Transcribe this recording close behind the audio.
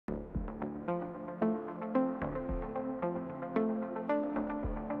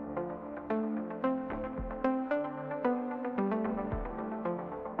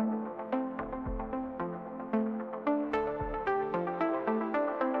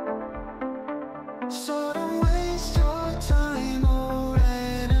So don't waste your time or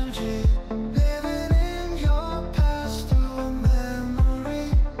energy living in your past through a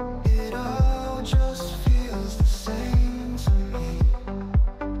memory. It all just feels the same to me.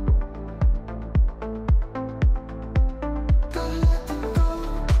 Gotta let them go,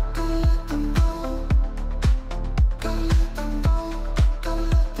 gotta let them go. Gotta let them go, gotta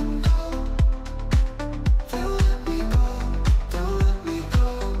let them go. They'll let me go, they'll let me go.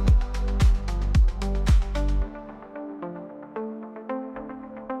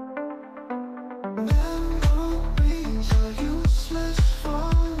 Memories are useless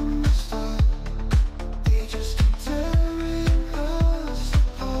from the start. They just keep tearing us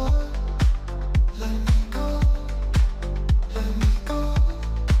apart. Let me go, let me go.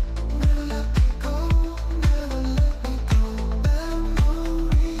 Never let me go, never let me go.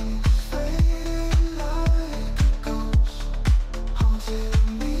 Memories fading like a ghost,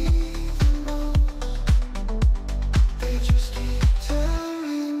 haunting me the most. They just keep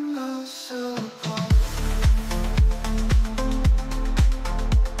tearing us apart.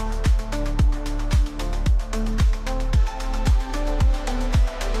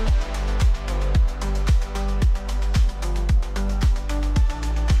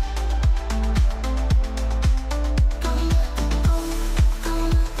 Gotta let them go, gotta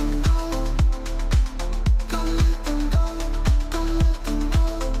let them go. Gotta let them go, gotta let them go.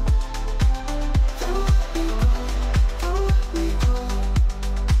 They'll let me go, they'll let me go.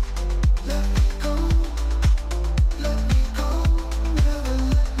 Let me go, let me go, never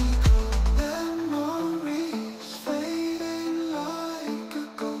let me go. Memories fading like a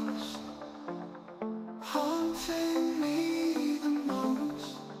ghost, haunting me the most.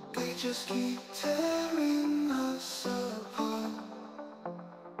 They just keep